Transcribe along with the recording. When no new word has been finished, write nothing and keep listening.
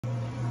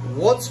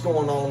What's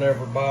going on,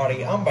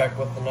 everybody? I'm back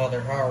with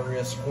another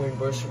high-risk coin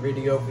busher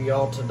video for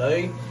y'all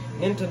today.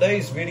 In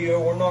today's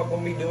video, we're not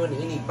going to be doing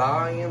any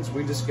buy-ins.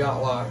 We just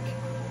got like,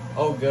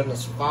 oh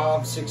goodness,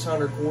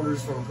 500-600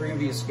 quarters from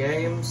previous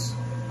games.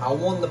 I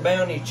won the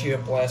bounty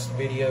chip last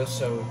video,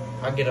 so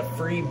I get a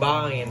free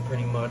buy-in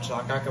pretty much.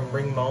 Like I can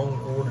bring my own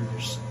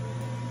quarters.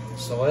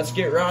 So let's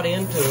get right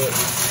into it.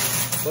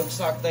 Looks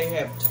like they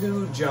have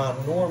two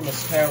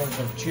ginormous towers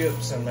of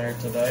chips in there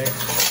today.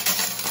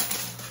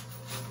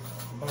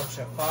 Bunch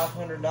of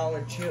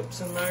 $500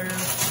 chips in there.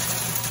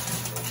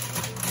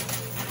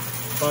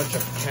 Bunch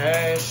of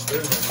cash.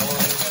 There's a lot of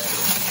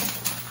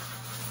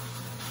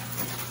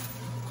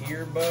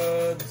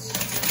earbuds.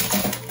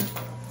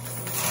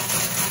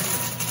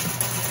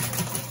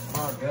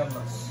 My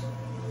goodness.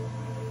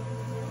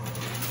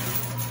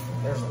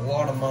 There's a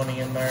lot of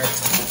money in there.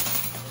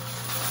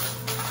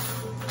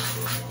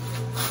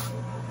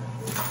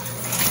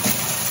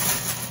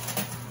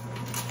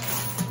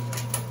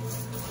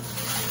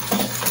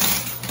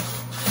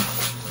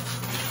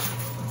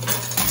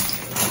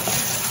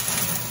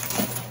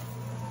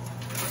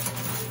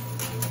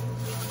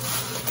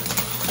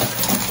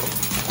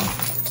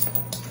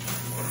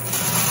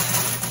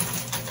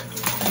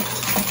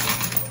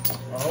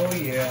 Oh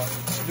yeah,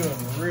 it's doing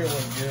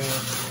really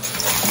good.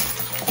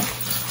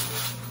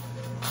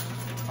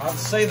 I'd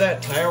say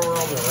that tower on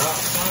the right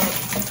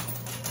side,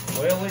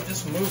 well, it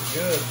just moved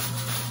good.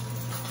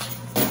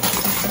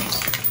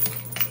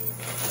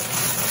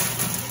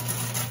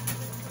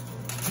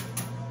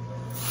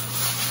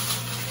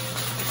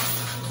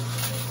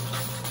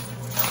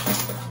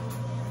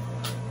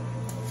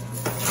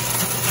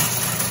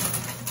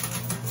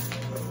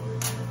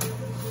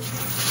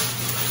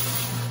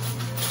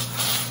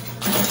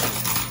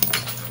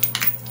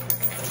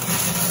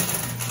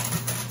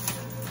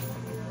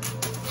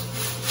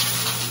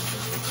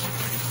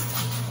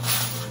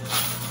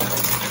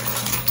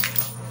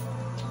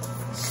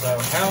 So,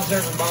 how's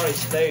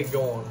everybody's day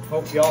going?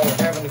 Hope y'all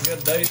are having a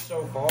good day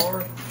so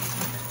far.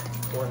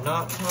 Or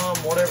night time,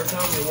 whatever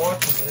time you're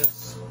watching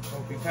this.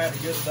 Hope you've had a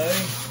good day.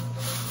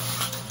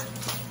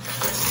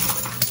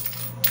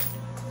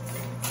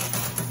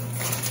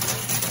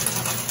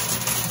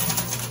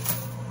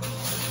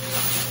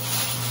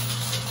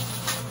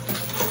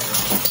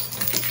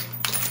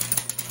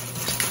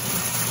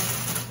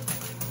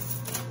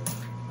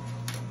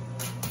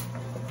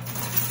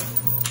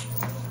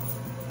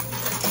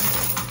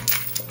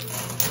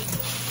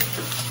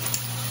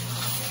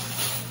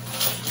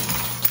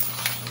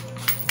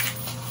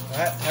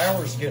 That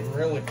tower's getting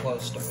really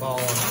close to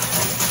falling.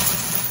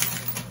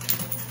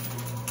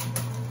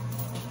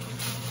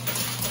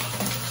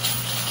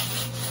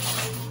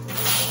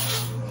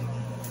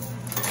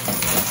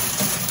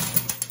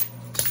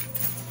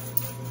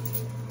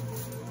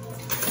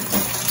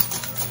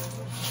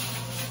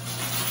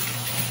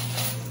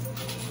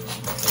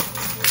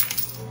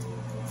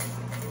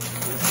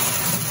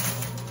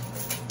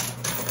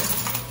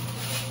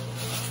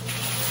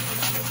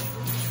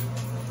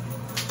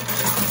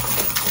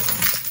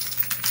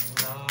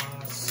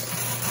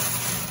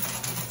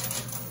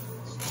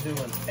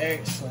 Doing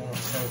excellent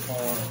so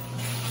far.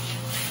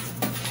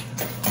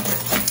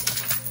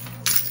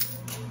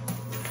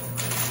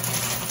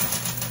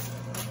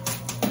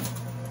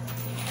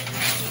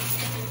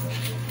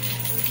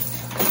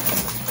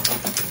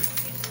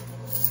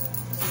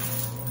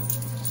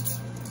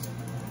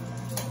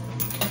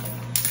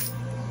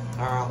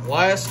 Alright,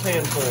 last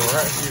handful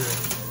right here.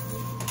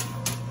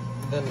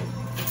 Then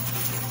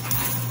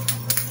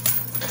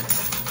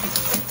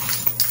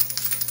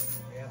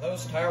yeah,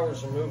 those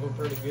towers are moving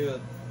pretty good.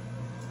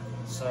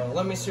 So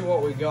let me see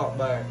what we got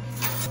back.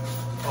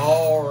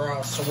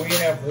 Alright, so we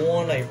have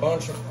won a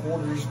bunch of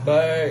quarters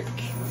back.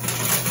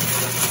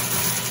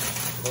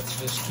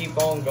 Let's just keep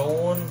on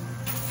going.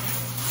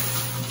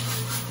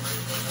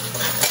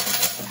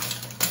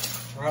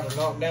 Try to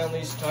knock down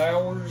these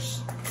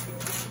towers.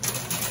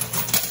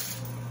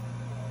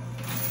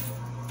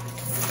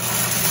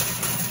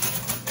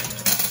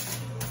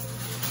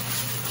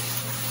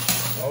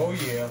 Oh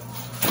yeah.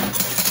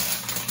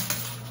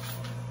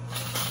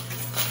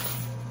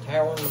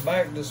 Tower in the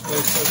back just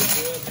feels pretty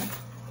good.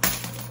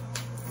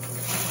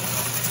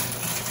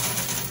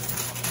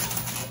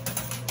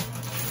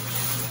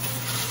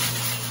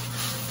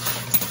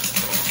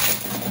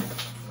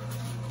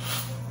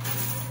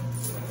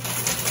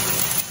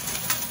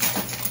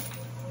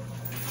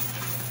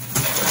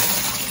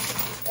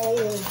 Oh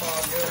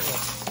my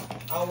goodness.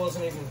 I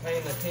wasn't even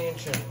paying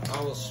attention.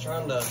 I was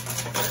trying to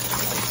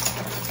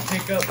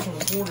pick up some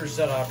quarters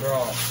that I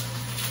dropped.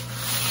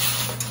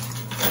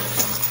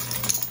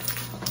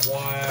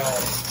 Wow.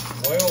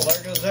 Well,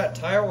 there goes that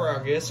tower,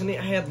 I guess, and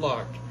it had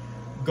like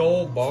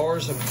gold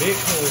bars and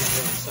bitcoins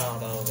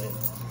inside of it.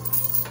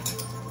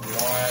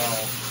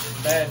 Wow.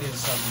 That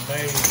is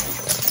amazing.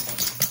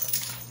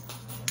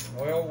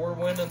 Well, we're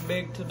winning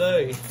big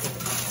today.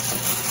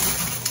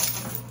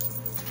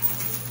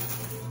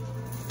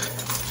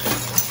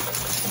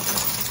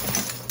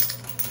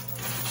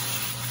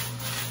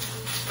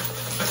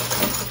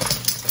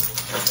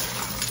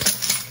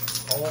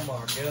 Oh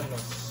my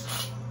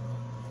goodness.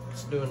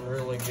 It's doing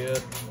really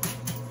good.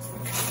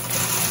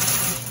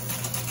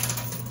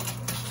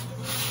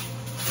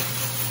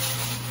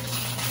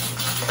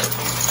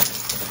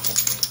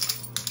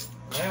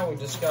 Now we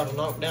just got to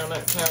knock down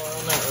that tower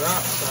on that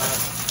right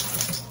side.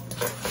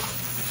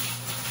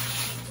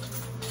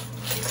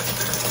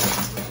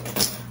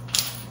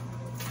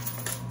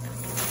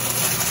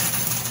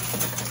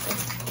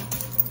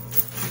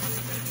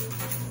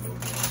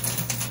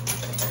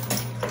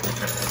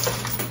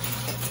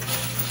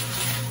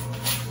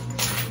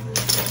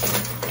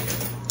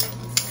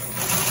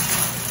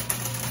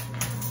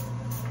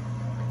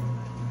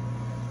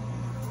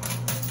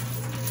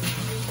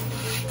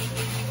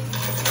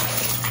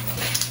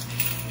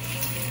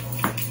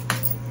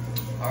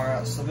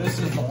 Alright, so this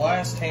is the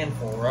last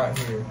handful right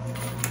here.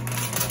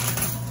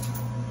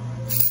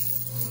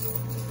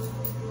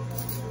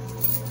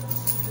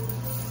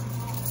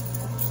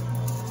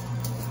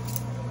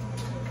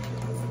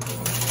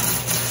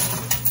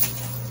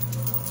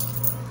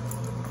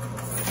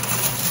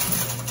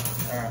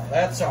 Alright,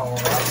 that's all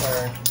right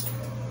there.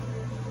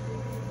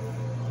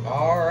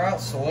 Alright,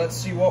 so let's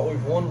see what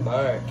we've won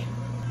back.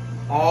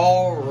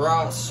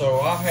 Alright, so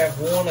I have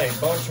won a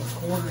bunch of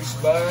quarters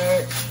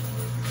back.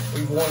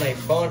 We've won a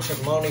bunch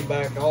of money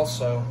back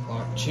also,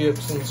 like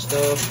chips and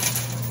stuff.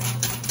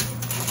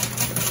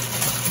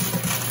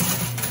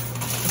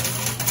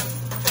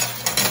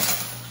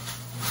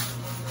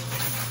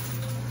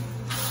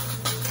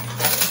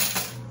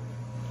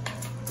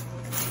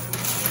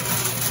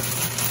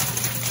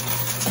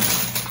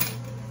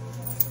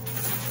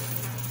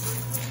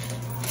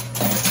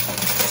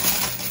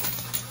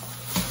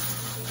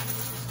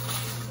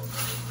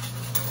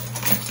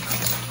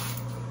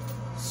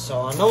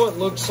 So I know it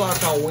looks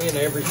like I win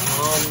every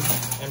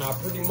time, and I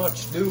pretty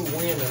much do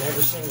win in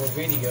every single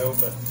video,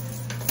 but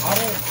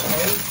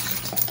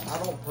I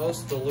don't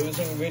post the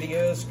losing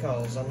videos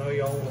because I know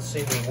y'all want to see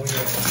me win.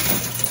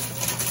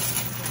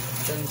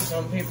 Then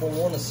some people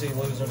want to see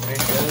losing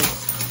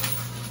videos.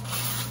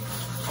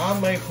 I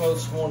may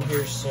post one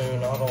here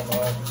soon, I don't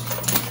know.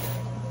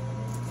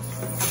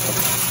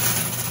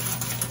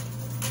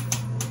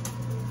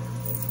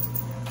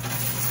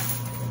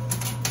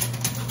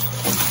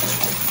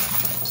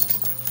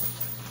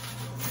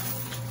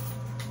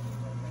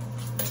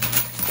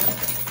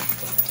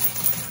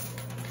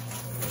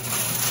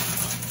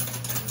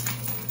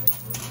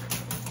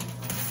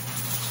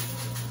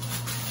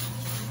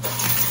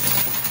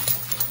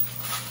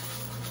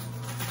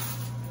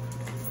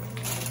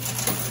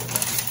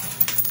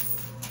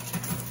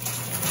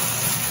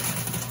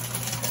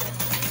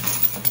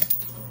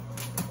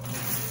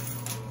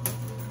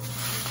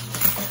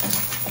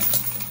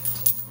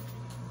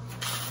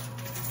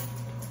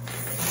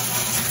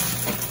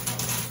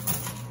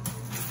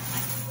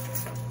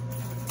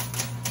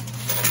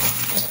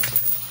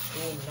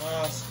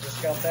 Nice,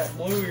 just got that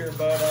blue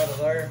earbud out of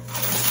there.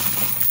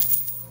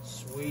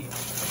 Sweet.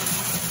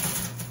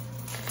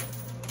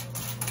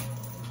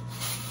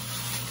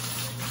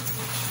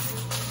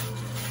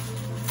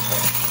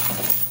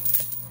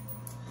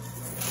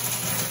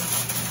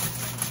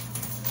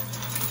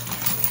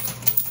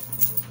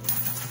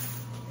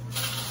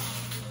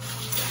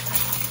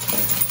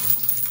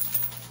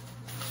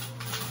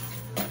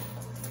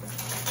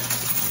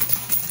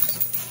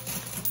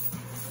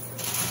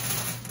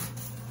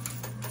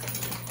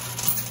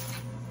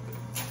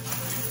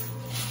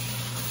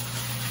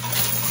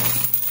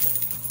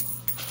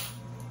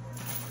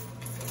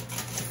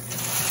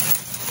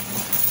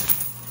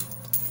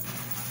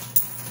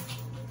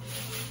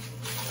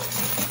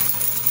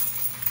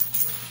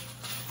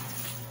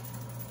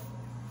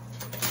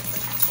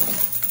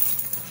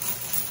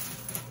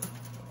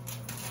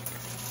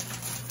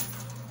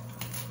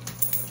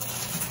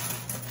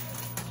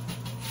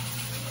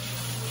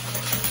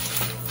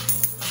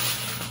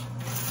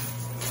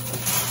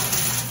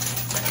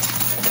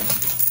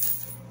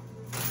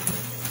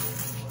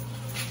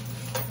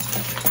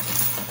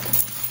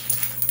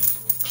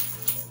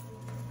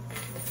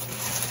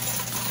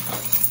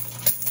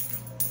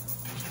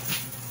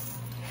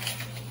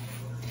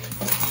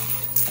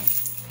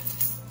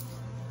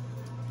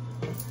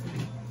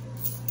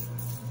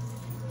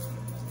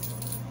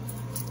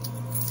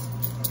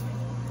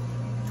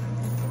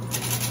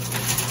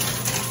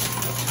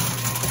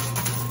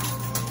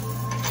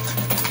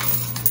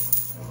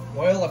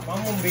 Well, if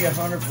I'm going to be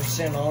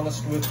 100%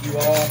 honest with you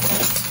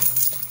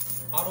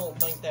all, I don't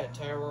think that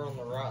tower on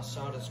the right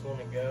side is going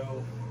to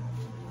go.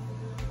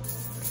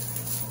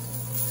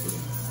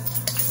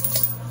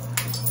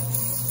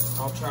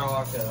 I'll try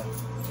like a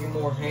few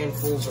more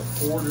handfuls of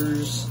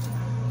quarters,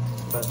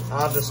 but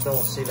I just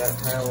don't see that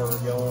tower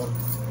going,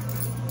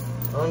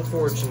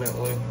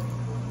 unfortunately.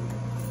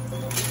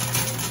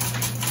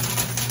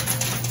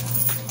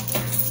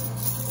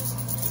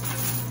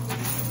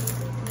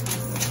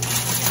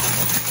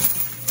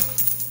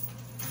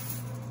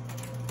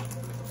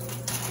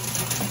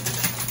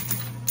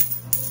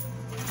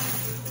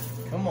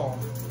 Come on.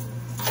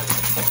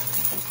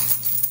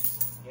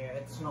 Yeah,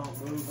 it's not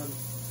moving.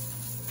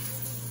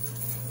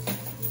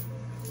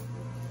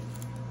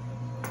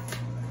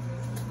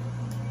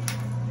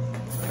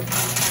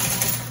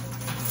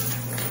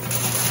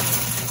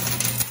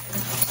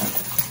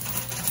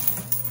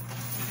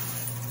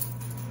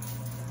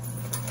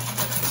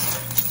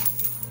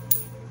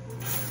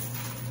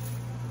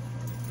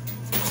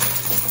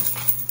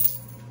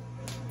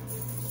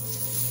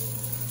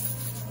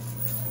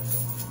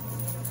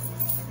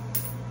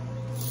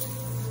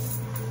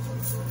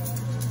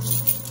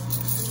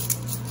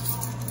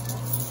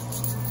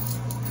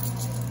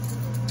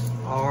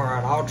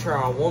 I'll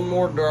try one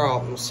more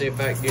drop and see if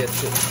that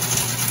gets it.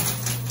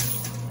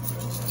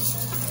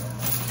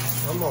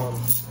 Come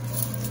on.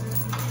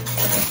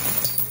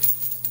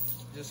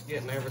 Just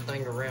getting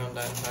everything around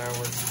that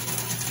tower.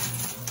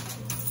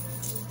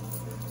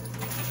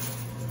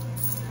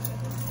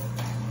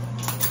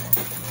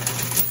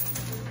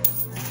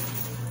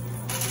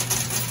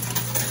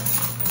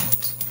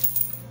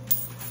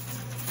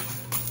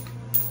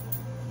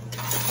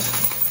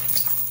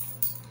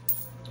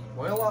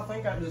 Well, I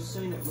think I just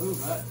seen it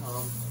move that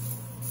time.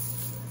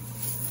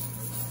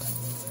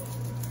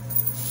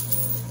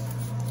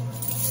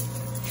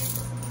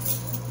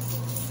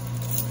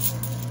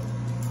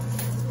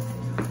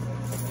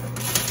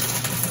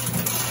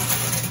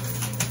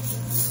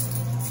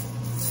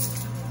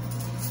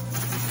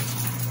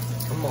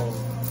 Come on.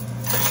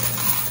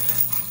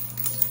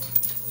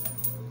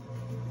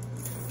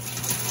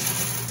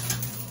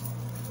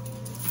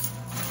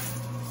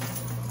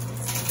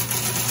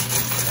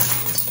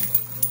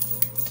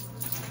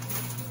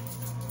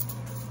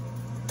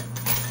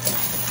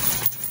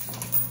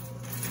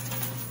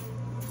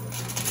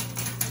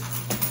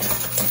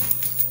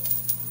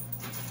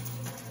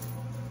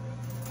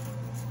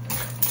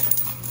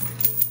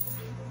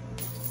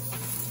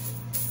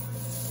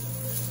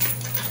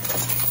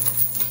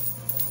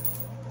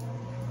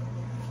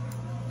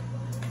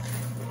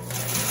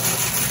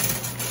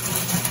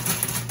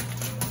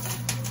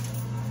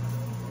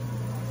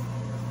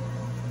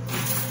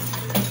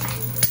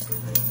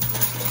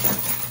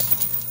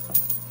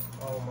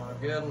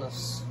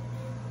 Goodness.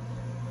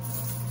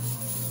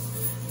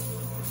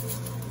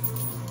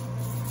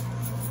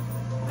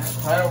 That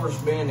tower's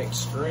been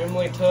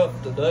extremely tough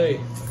today.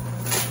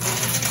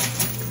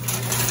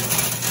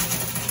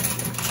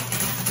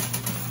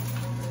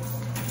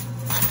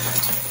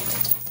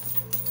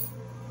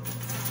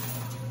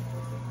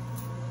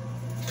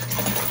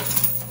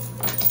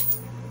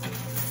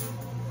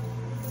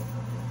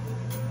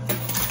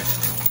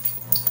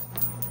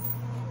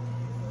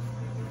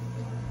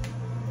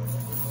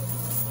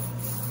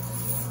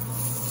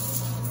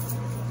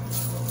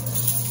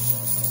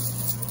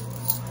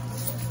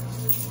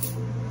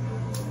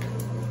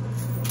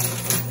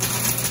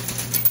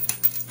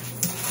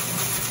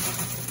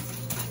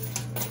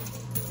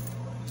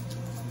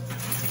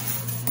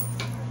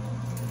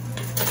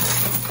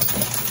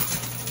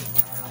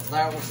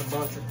 That was a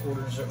bunch of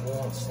quarters at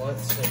once.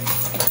 Let's see.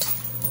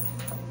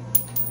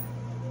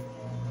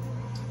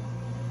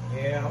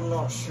 Yeah, I'm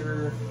not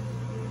sure.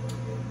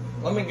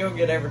 Let me go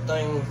get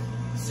everything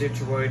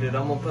situated.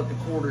 I'm gonna put the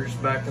quarters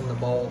back in the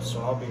bowl,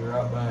 so I'll be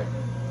right back.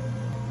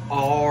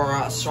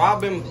 Alright, so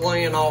I've been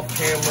playing off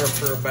camera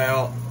for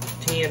about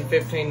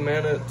 10-15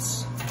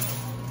 minutes,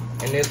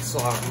 and it's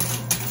like,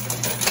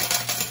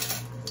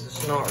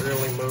 it's not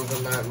really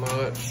moving that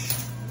much.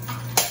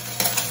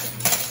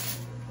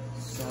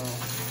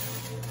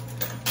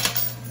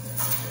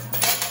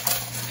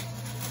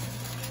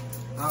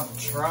 I've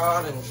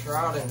tried and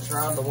tried and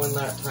tried to win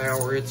that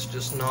tower. It's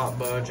just not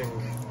budging.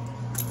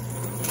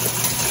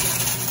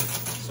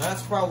 So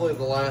that's probably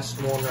the last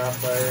one right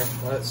there.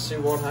 Let's see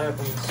what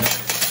happens.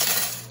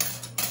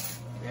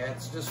 Yeah,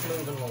 it's just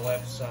moving the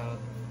left side.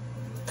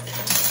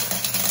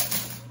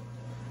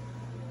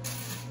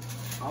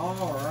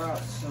 Alright,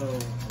 so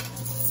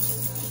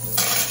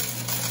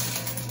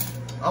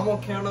I'm going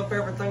to count up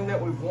everything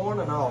that we've won,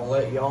 and I'll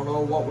let y'all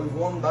know what we've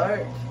won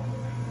back.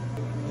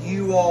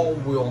 You all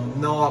will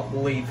not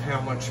believe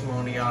how much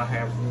money I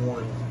have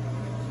won.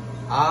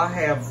 I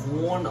have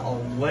won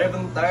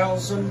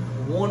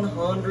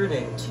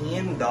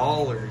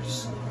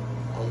 $11,110.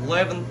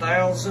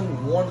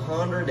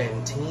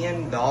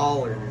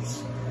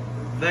 $11,110.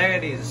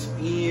 That is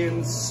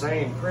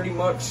insane. Pretty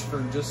much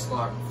for just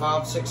like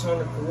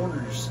 500-600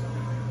 quarters.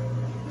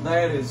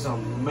 That is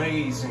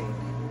amazing.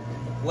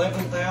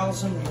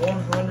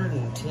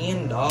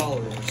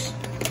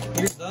 $11,110.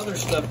 Here's the other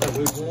stuff that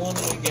we've won.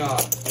 We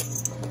got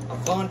a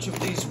bunch of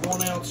these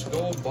 1-ounce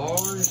gold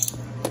bars.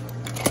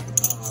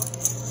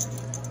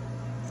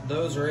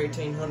 Those are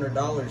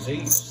 $1,800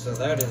 each, so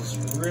that is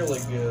really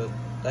good.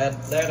 That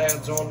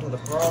adds on to the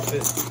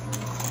profit.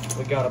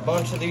 We got a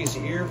bunch of these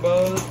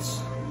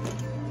earbuds,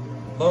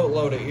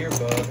 boatload of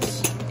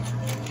earbuds,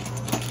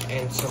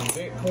 and some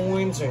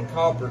Bitcoins and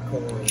copper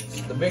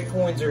coins. The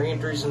Bitcoins are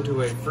entries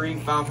into a free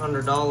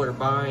 $500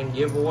 buy-in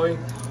giveaway.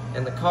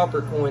 And the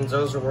copper coins,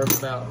 those are worth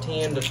about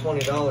 $10 to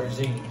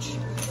 $20 each.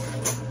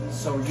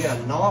 So yeah,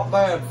 not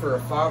bad for a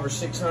 500 or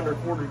 600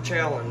 quarter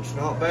challenge.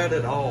 Not bad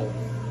at all.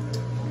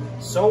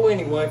 So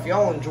anyway, if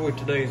y'all enjoyed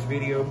today's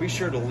video, be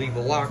sure to leave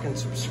a like and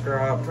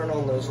subscribe. Turn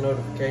on those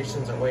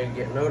notifications, that way you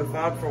get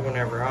notified for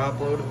whenever I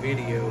upload a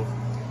video.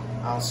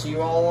 I'll see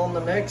you all on the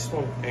next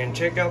one. And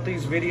check out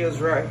these videos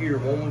right here.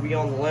 One will be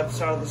on the left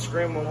side of the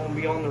screen, one will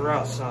be on the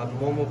right side,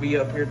 and one will be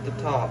up here at the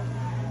top.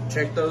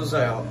 Check those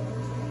out.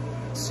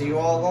 See you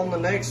all on the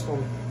next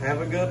one.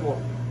 Have a good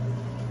one.